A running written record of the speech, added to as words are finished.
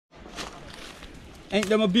Ain't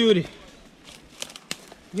them a beauty?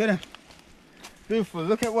 Get them. Beautiful.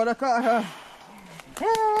 Look at what I caught her.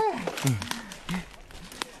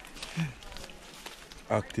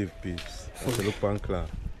 Active peeps. Look on claw.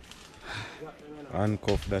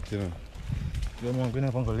 Handcuff that, you know. Yeah, man,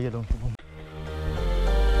 I'm going to lay down.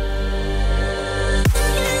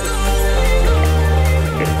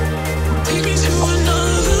 Take me to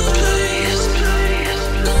another place.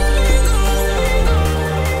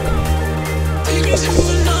 Take me to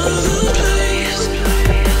another place.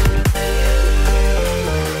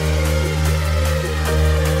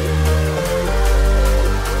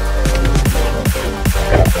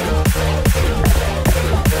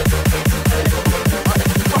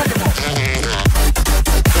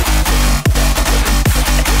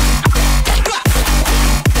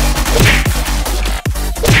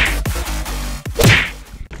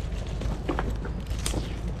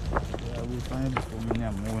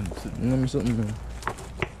 Something man.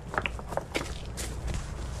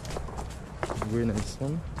 Very nice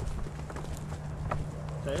one.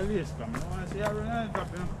 Tell your lace come. I want to see how we're top,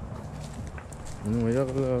 you know. No, you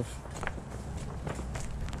have to laugh.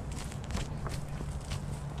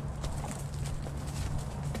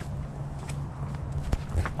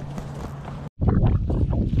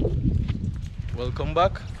 Welcome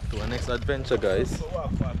back to our next adventure, guys.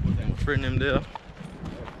 My friend him there.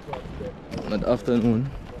 In the afternoon.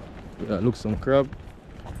 We gotta look some crab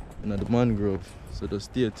in the mangrove, so just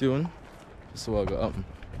stay tuned to see what gonna happen.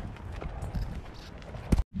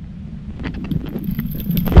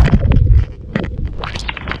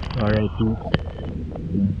 Alright, too.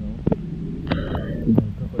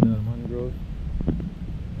 Crocodile mangrove.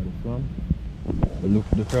 At the swamp. We look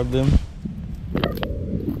for the crab them.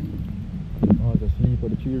 Oh, just sleep at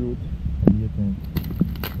the tree root.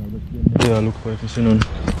 Yeah, look for if you see none.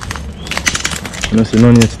 I don't see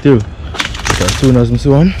none yet still. But as soon as I see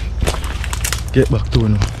one, get back to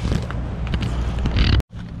now.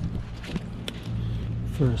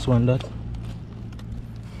 First one that.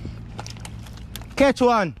 Catch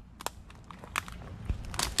one.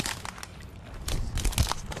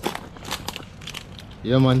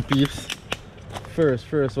 Yeah man, peeps.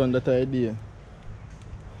 First one that idea.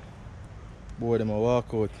 Boy, them a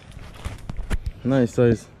walk out. Nice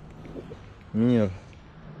size. Meal.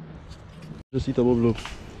 Just eat a bubble.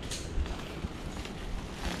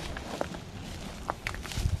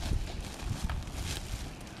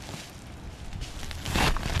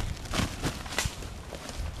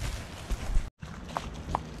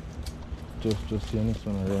 Just see the next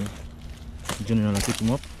one around. General, I pick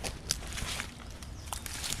him up.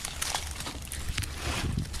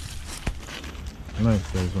 Nice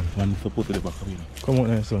size one. One to put to the back of it. Come on,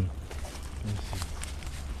 nice one.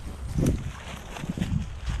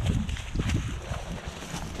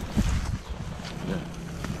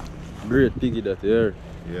 Great piggy that here.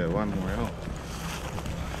 Yeah, one more out.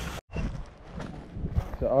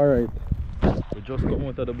 So alright, we just come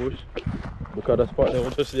out of the bush because the spot that we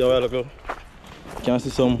just see a while ago. You can see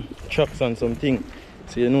some tracks and something.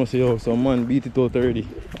 So you know, see how some man beat it out already.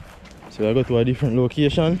 So I go to a different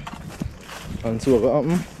location and see what will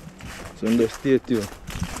happen. So I'm just stay tuned.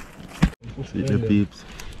 See the peeps.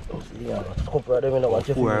 Yeah, couple of them in the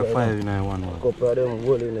watch. 4 or 5 in I one. Couple of them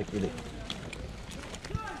roll in the kill it.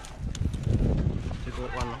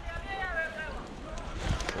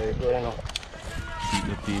 See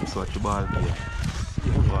the peeps, watch the ball game. See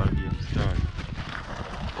the ball game start.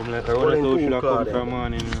 Come like a roller so should have come from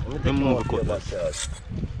morning. They move the cutlass.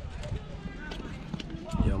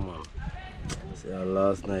 Yeah man. See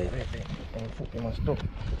last night. You must stop.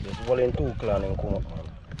 Just rolling 2 clan and come up man.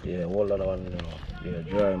 Yeah, all that one, you know. Yeah,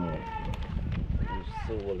 dry man.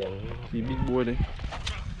 You see all them. See big boy there.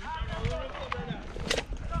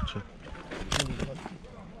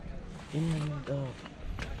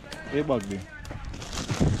 Way back there.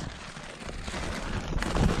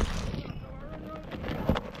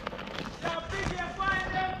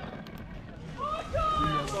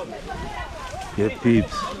 Yeah,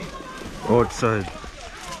 peeps. Outside.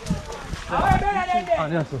 Ah,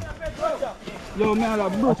 yes, sir. Yo, man, I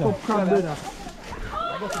broke up crab there.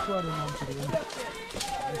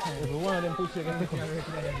 One of them push you can take them.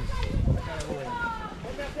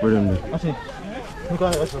 Where them there? I see. Look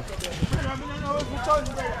at it, sir.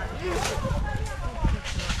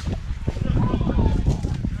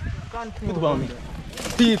 Put it on me.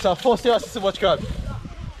 Peeps, I first year I see so much crab.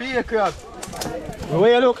 Be a crab.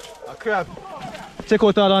 Where you look? A crab. Check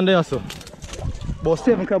out all on there, sir. About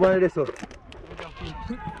 7 crab on there, sir.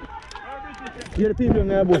 Hear the people in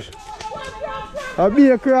the bush. A be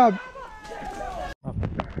a crab.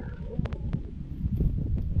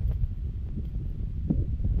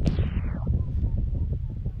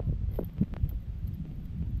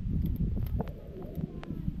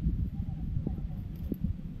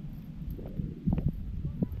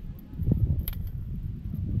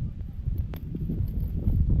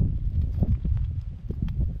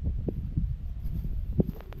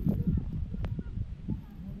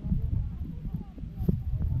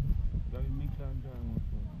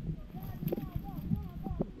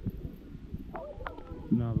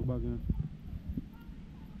 No, go back in.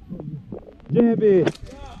 JB!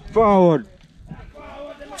 Forward!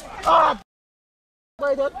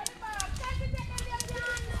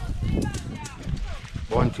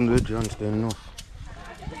 One thing with John still enough.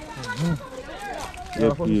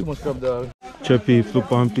 Yeah, people. Check people,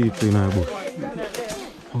 look on people in our bush.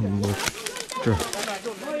 Sure.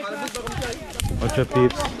 Watch your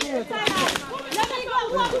peeps.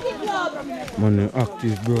 Man, they're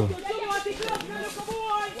active, bro.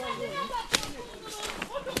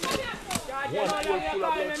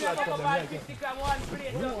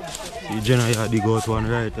 See, Jenna, you dig out one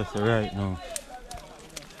right, that's the right now.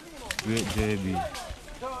 Great JB.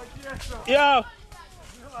 Yo!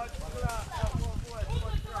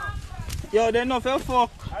 Yo, they know for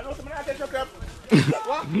fuck. I know somebody can catch up.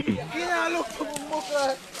 What? Yeah, look for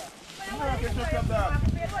fuck.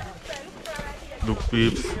 Look,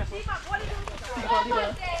 peeps.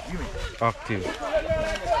 Active.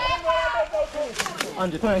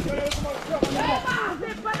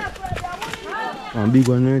 And big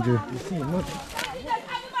one, right here.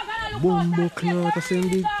 Bumbo clout, the same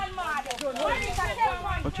big.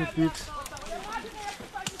 Watch your peeps.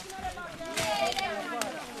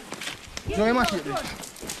 No, you must shoot.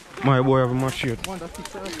 My boy have a machete.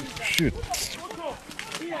 Shoot.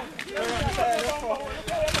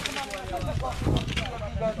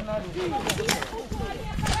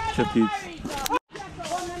 Check peeps.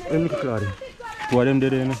 Look at Claudia. Two of them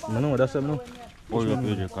dead, you know? I know, that's them now. Oh, you have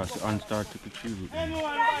to because the ants start to kill you.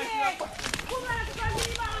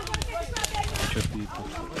 Check people.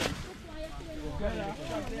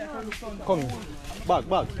 Come here.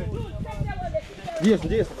 Back.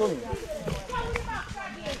 Yes, come here.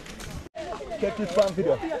 Get this fan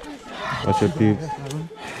video. Watch your peeps.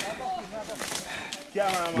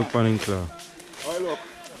 Look on in claw. Oh, look.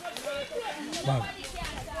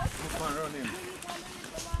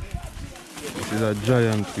 This is a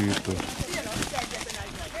giant people.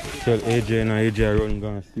 Tell AJ and AJ run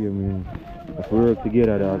gonna see me. If we work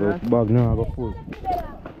together, the bag now I go full.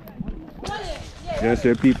 Just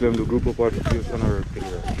say people in the group up at the place and work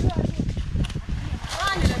together.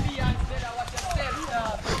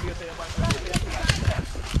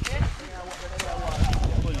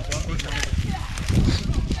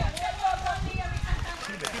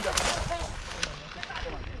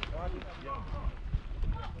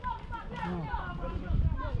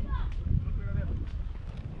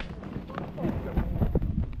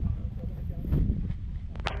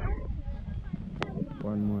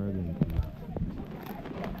 One more again.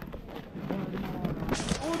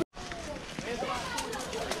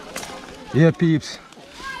 Yeah, peeps.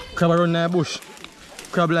 Crab around the bush.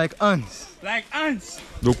 Crab like ants. Like ants.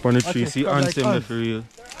 Look on the tree, see crab ants like in the ants. for real.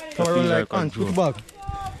 Crab around like ants. Look back.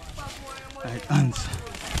 Like ants.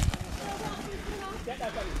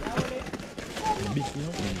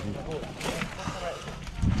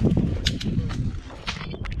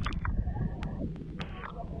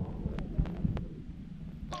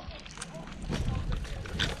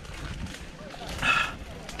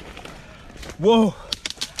 Whoa!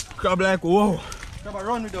 Crab like whoa! Crab a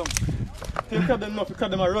run with them. Tell crab them enough,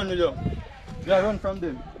 crab them a run with them. They a run from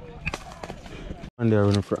them. And they are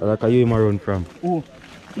running from, like you might run from. Who?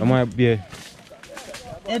 I might be.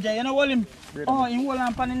 AJ, you know what him? Oh, him hold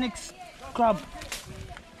on for the next crab.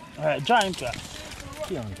 Alright, giant crab.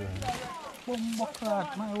 Bumbo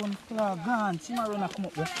crab, my own crab. Gone, see my runner come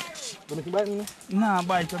up there. Don't you bite me? Nah,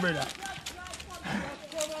 bite your brother.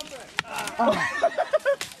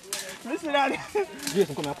 Listen that.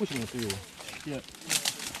 Jason, come here, push me to you. Yeah.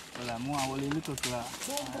 Well, I'm more a little crab.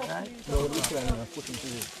 Alright? No, look like I'm pushing to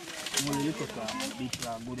you. More a little crab, big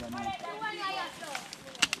crab, good enough.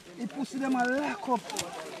 He pussy them a lock up.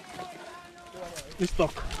 He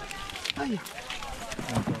stuck. Aye.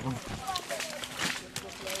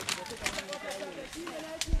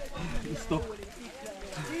 He stuck.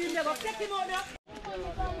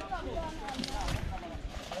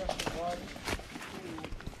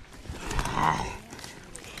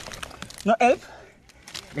 No help?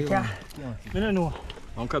 Yeah. I don't know.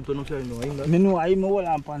 I'm crab to no fly no. I know I'm all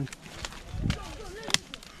on pan.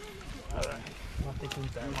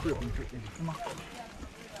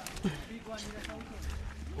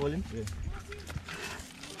 Hold him? Yeah.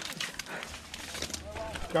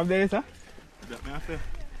 Crab there, sir?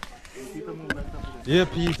 Yeah,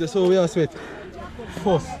 peeps, that's how we are sweat.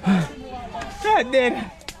 Force. God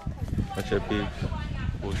damn. Watch your peeps.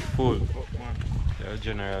 Push full. They're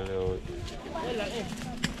generally out.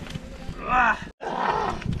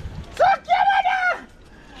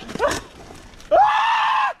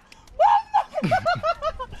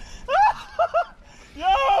 Yo!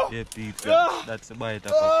 Yeah, peeps. peeps. That's the bite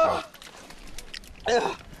of a crab.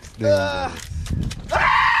 Dangerous.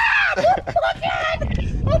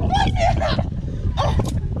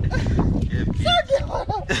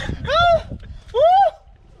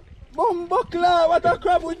 Boom buckler, what a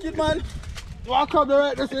crab wicked man. You want crab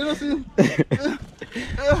right there, you see?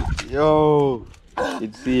 Yo,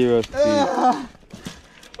 it's serious, peeps.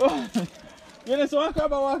 You know, so I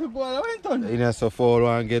crab I want to go on. I went on. You know, so fall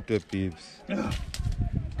and get the peeps.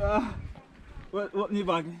 What in the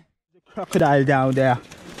bag? The crocodile down there.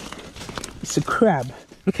 It's a crab.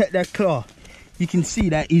 Look at that claw. You can see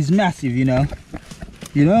that he's massive, you know.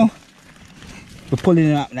 You know? We're pulling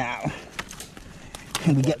him up now.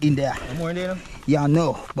 And we get in there. No more in there? Yeah, I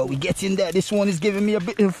know. But we get in there. This one is giving me a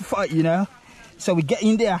bit of a fight, you know. So we get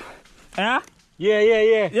in there. Huh? Yeah.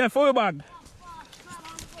 Yeah, for your bag.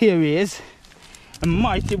 Here he is. A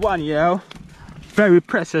mighty one, you know. Very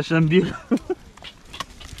precious and beautiful.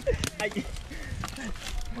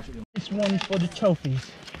 This one is for the trophies.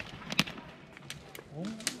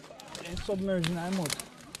 And submerged in that mud.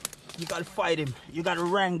 You gotta fight him. You gotta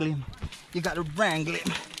wrangle him. You gotta wrangle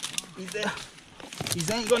him. He's there. He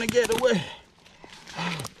ain't gonna get away.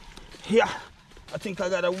 Yeah, I think I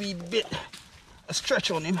got a wee bit a stretch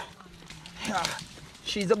on him. Yeah,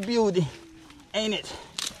 she's a beauty, ain't it?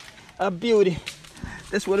 A beauty.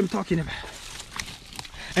 That's what I'm talking about.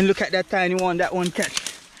 And look at that tiny one, that one catch.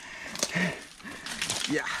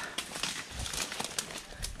 Yeah.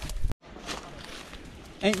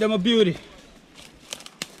 Ain't them a beauty?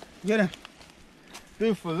 Get him.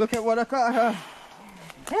 Beautiful. Look at what I caught her.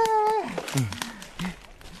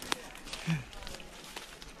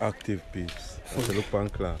 Active peeps. That's a look on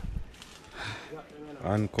claw.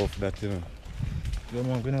 Handcuff that, you know. Yeah,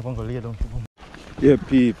 man, we're going to lay down. Yeah,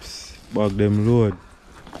 peeps. Bag them load.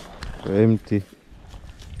 So empty.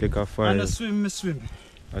 Take a fire. And I swim.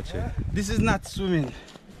 Watch it. This is not swimming.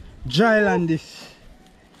 Dry land this.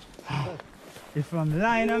 If I'm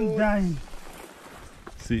lying, I'm dying.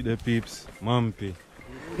 See the peeps. Mampy.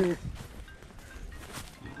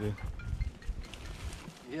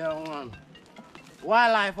 Yeah, man.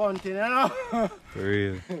 Wildlife hunting, you know? For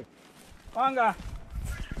real. Wanga.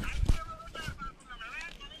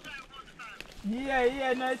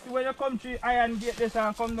 Yeah, nice. When you come to Iron Gate, this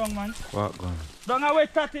and come down, man. Walk gun. Don't away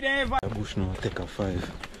 30 there ever. The bush now take a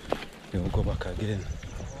 5. Then we'll go back again.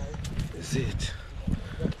 That's it.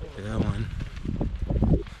 Yeah, man.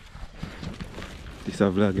 This is a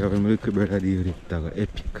vlog of my little brother David. That was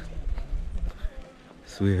epic.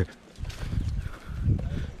 Swear.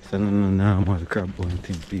 It's not normal crab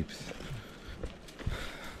hunting, peeps.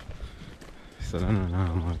 It's not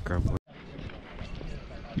normal crab hunting.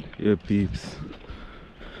 Yeah, peeps.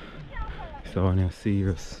 It's one you're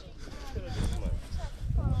serious.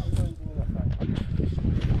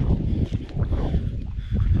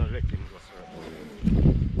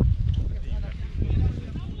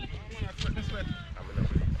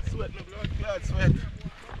 Sweat.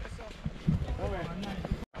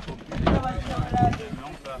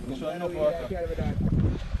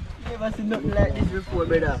 Never seen nothing like this before,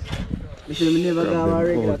 brother. You should never go on a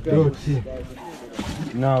regular crowd.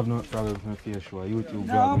 No, I have no problem with my face show. YouTube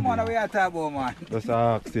No, vlog. man, we are talking about, man. Just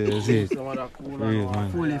ask you, is it? Real,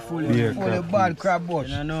 man. Fully bad crab bush.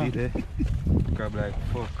 See there? Crab like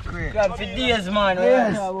fuck. Crab for days, man.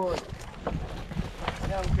 Yes.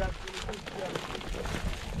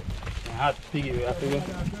 Hot piggy, we have to go.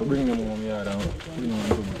 So bring them home here now. Bring them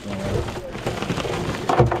home.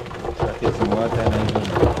 So I take some water and I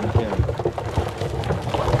drink.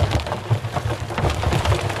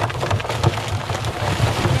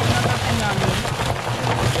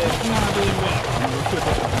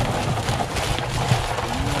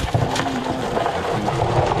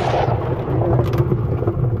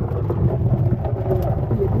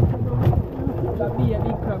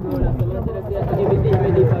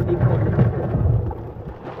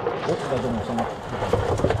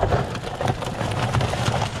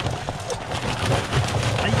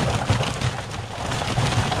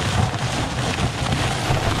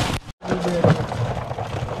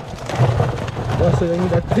 So you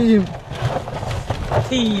need a team.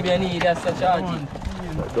 Team, you need that's such a team.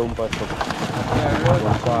 Don't pass up.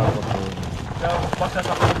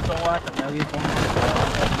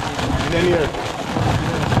 Then here.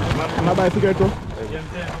 My buy cigarette too?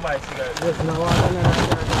 Yes, no water.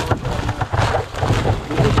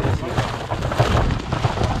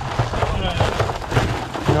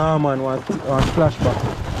 No man, one splashback.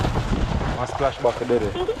 One splashback there.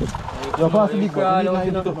 You pass the big one.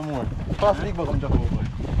 Pass the big one, come over.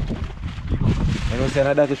 You know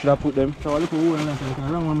saying that you should have put them? So a little hole in there, so you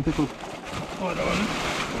can run one take up.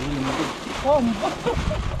 Come on.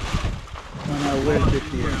 And I went it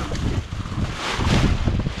here.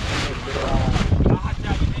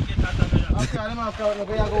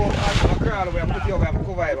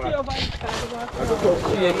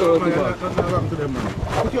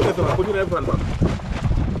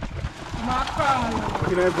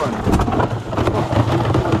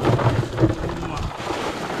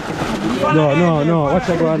 No, watch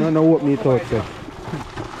that go on no open it out, sir.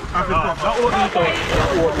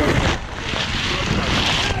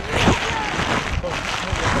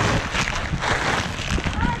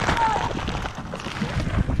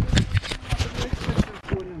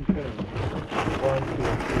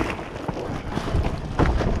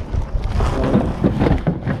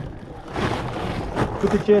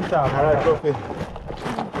 Put the chain down. Alright, okay.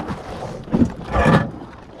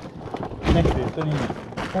 Next day, so you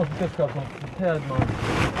want to take up some tired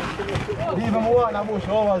man. Leave him walk in the bush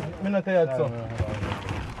hours, I'm not tired so.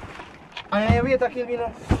 And I wait a kill me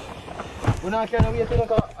now. We not can wait till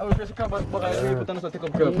I will press the crab but I will put on take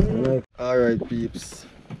up crab. Alright peeps.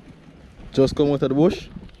 Just come out of the bush.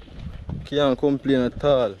 Can't complain at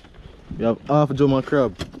all. We have half drum of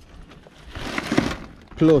crab.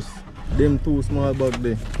 Plus them two small bag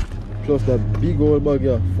there. Plus that big old bag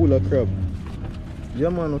here full of crab. Yeah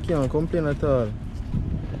man, we can't complain at all.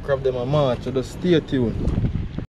 Crab them a march, so just stay tuned.